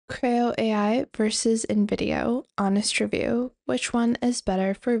Crayo AI versus Invideo, honest review. Which one is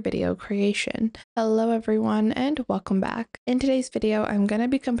better for video creation? Hello everyone and welcome back. In today's video, I'm going to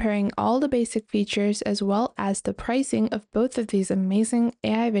be comparing all the basic features as well as the pricing of both of these amazing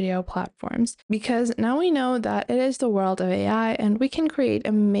AI video platforms, because now we know that it is the world of AI and we can create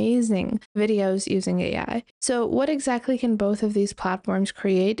amazing videos using AI. So what exactly can both of these platforms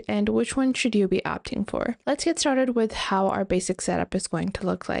create and which one should you be opting for? Let's get started with how our basic setup is going to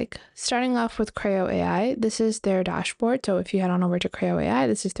look like. Starting off with Crayo AI, this is their dashboard. So if you head on over to Crayo AI,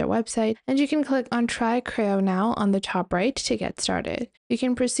 this is their website, and you can click on Try Crayo Now on the top right to get started. You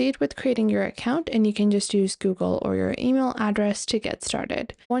can proceed with creating your account and you can just use Google or your email address to get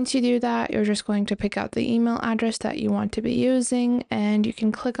started. Once you do that, you're just going to pick out the email address that you want to be using and you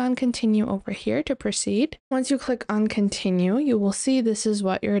can click on continue over here to proceed. Once you click on continue, you will see this is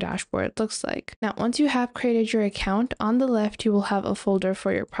what your dashboard looks like. Now, once you have created your account, on the left, you will have a folder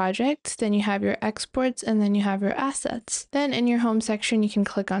for your projects, then you have your exports, and then you have your assets. Then in your home section, you can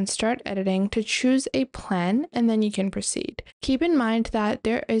click on start editing to choose a plan and then you can proceed. Keep in mind that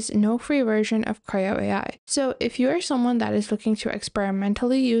there is no free version of Crayo AI. So if you are someone that is looking to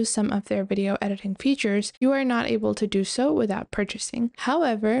experimentally use some of their video editing features, you are not able to do so without purchasing.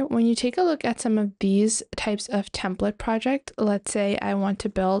 However, when you take a look at some of these types of template project, let's say I want to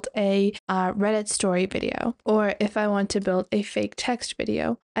build a Reddit story video, or if I want to build a fake text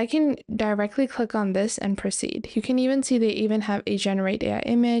video, I can directly click on this and proceed. You can even see they even have a generate AI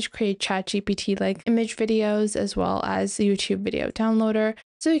image, create ChatGPT like image videos, as well as YouTube video downloader.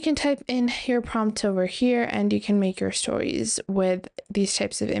 So you can type in your prompt over here and you can make your stories with these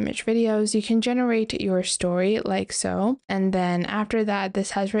types of image videos. You can generate your story like so. And then after that,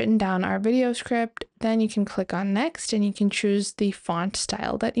 this has written down our video script. Then you can click on next and you can choose the font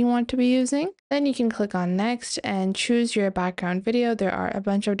style that you want to be using. Then you can click on next and choose your background video. There are a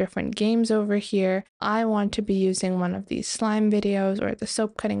bunch of different games over here. I want to be using one of these slime videos or the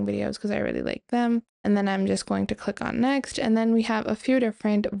soap cutting videos because I really like them. And then I'm just going to click on next. And then we have a few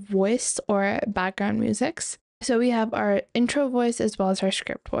different voice or background musics. So we have our intro voice as well as our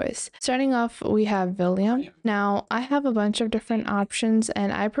script voice. Starting off, we have William. Now, I have a bunch of different options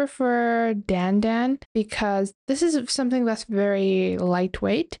and I prefer Dan because this is something that's very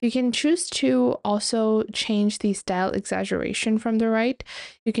lightweight. You can choose to also change the style exaggeration from the right.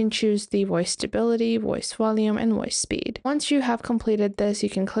 You can choose the voice stability, voice volume, and voice speed. Once you have completed this, you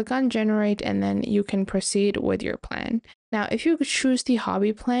can click on generate and then you can proceed with your plan. Now, if you choose the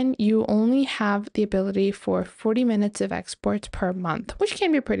hobby plan, you only have the ability for 40 minutes of exports per month, which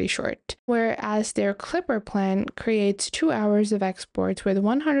can be pretty short. Whereas their Clipper plan creates 2 hours of exports with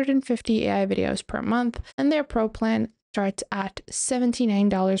 150 AI videos per month, and their Pro plan starts at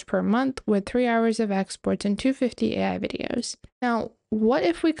 $79 per month with 3 hours of exports and 250 AI videos. Now, what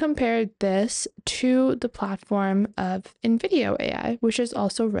if we compared this to the platform of Invideo AI, which is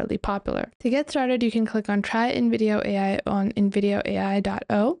also really popular? To get started, you can click on Try Invideo AI on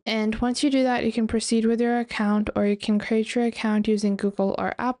invideoai.o. And once you do that, you can proceed with your account, or you can create your account using Google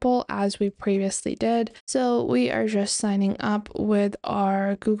or Apple as we previously did. So we are just signing up with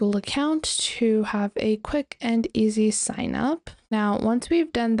our Google account to have a quick and easy sign up. Now, once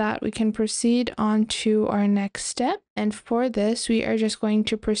we've done that, we can proceed on to our next step. And for this, we are just going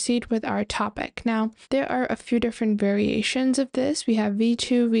to proceed with our topic. Now, there are a few different variations of this. We have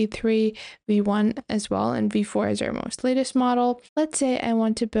V2, V3, V1 as well, and V4 is our most latest model. Let's say I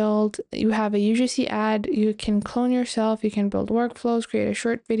want to build, you have a UGC ad, you can clone yourself, you can build workflows, create a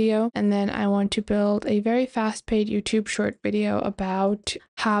short video, and then I want to build a very fast-paced YouTube short video about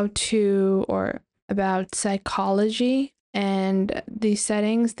how to, or about psychology. And the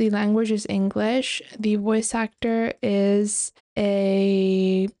settings, the language is English. The voice actor is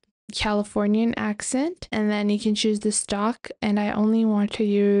a Californian accent, and then you can choose the stock, and I only want to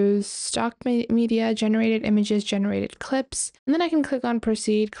use stock media, generated images, generated clips, and then I can click on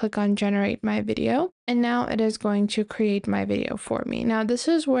proceed, click on generate my video, and now it is going to create my video for me. Now, this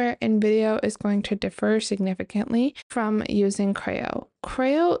is where Invideo is going to differ significantly from using Crayo.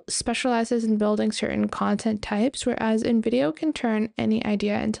 Crayo specializes in building certain content types, whereas Invideo can turn any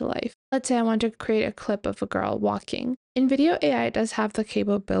idea into life. Let's say I want to create a clip of a girl walking. Invideo AI does have the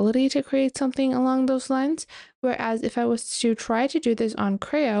capability to create something along those lines, Whereas if I was to try to do this on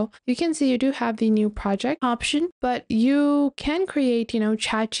Crayo, you can see you do have the new project option, but you can create,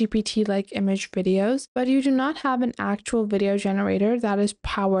 chat GPT like image videos, but you do not have an actual video generator that is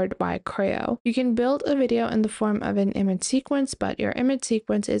powered by Crayo. You can build a video in the form of an image sequence, but your image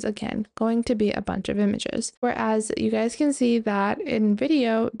sequence is again going to be a bunch of images. Whereas you guys can see that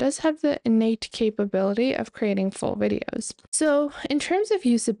Invideo does have the innate capability of creating full videos. So in terms of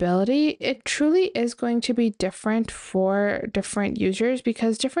usability, it truly is going to be different for different users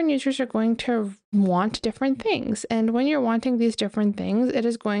because different users are going to want different things. And when you're wanting these different things, it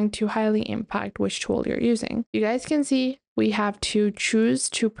is going to highly impact which tool you're using. You guys can see we have to choose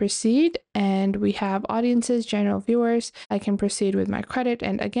to proceed, and we have audiences, general viewers. I can proceed with my credit,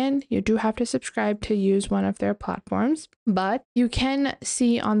 and again, you do have to subscribe to use one of their platforms, but you can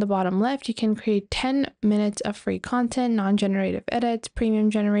see on the bottom left, you can create 10 minutes of free content, non-generative edits,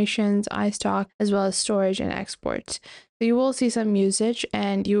 premium generations, iStock, as well as storage and exports. So you will see some usage,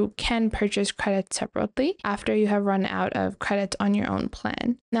 and you can purchase credits separately after you have run out of credits on your own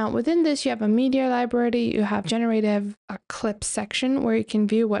plan. Now within this, you have a media library, you have generative, a clip section where you can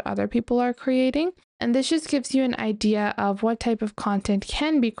view what other people are creating. And this just gives you an idea of what type of content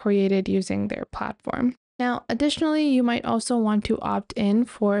can be created using their platform. Now, additionally, you might also want to opt in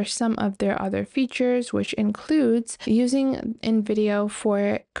for some of their other features, which includes using Invideo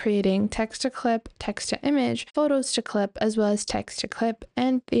for creating text to clip, text to image, photos to clip, as well as text to clip,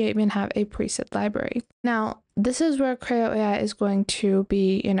 and they even have a preset library. Now, this is where Crayo AI is going to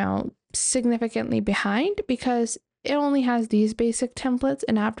be, significantly behind because it only has these basic templates,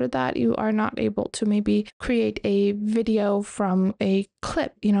 and after that you are not able to maybe create a video from a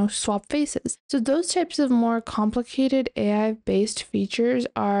clip, swap faces. So those types of more complicated AI based features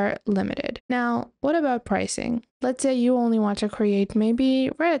are limited. Now, what about pricing? Let's say you only want to create maybe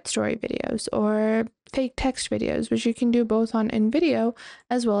Reddit story videos or fake text videos, which you can do both on Invideo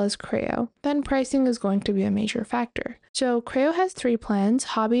as well as Crayo. Then pricing is going to be a major factor. So Crayo has 3 plans,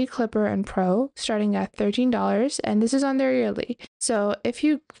 Hobby, Clipper, and Pro, starting at $13, and this is on their yearly. So if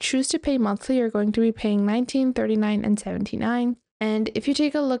you choose to pay monthly, you're going to be paying $19, $39, and $79. And if you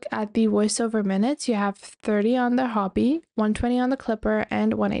take a look at the voiceover minutes, you have 30 on the Hobby, 120 on the Clipper,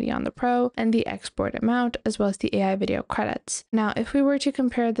 and 180 on the Pro, and the export amount, as well as the AI video credits. Now, if we were to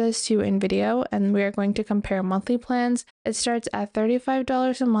compare this to Invideo, and we are going to compare monthly plans, it starts at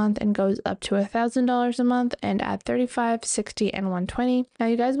 $35 a month and goes up to $1,000 a month, and at $35, $60, and $120. Now,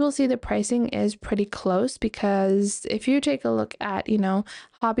 you guys will see the pricing is pretty close because if you take a look at,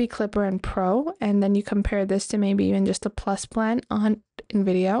 Hobby, Clipper, and Pro, and then you compare this to maybe even just a Plus plan on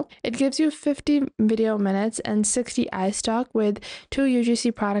Invideo, it gives you 50 video minutes and 60 iStock with 2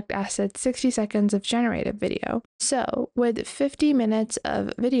 UGC product assets, 60 seconds of generated video. So with 50 minutes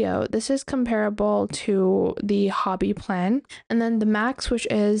of video, this is comparable to the Hobby plan. And then the Max, which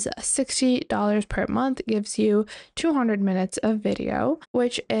is $60 per month, gives you 200 minutes of video,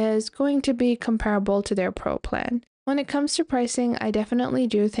 which is going to be comparable to their Pro plan. When it comes to pricing, I definitely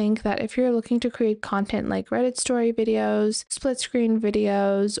do think that if you're looking to create content like Reddit story videos, split screen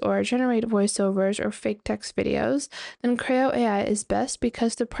videos, or generate voiceovers or fake text videos, then Crayo AI is best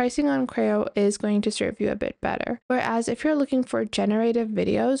because the pricing on Crayo is going to serve you a bit better. Whereas if you're looking for generative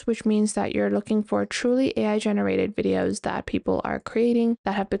videos, which means that you're looking for truly AI generated videos that people are creating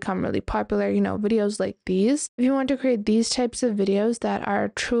that have become really popular, videos like these. If you want to create these types of videos that are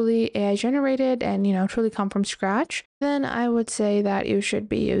truly AI generated and, truly come from scratch, then I would say that you should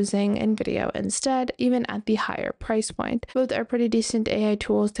be using Invideo instead, even at the higher price point. Both are pretty decent AI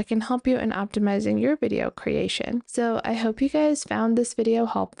tools that can help you in optimizing your video creation. So I hope you guys found this video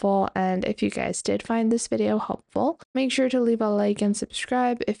helpful, and if you guys did find this video helpful, make sure to leave a like and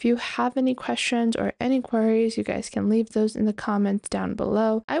subscribe. If you have any questions or any queries, you guys can leave those in the comments down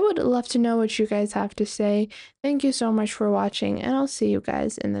below. I would love to know what you guys have to say. Thank you so much for watching, and I'll see you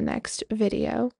guys in the next video.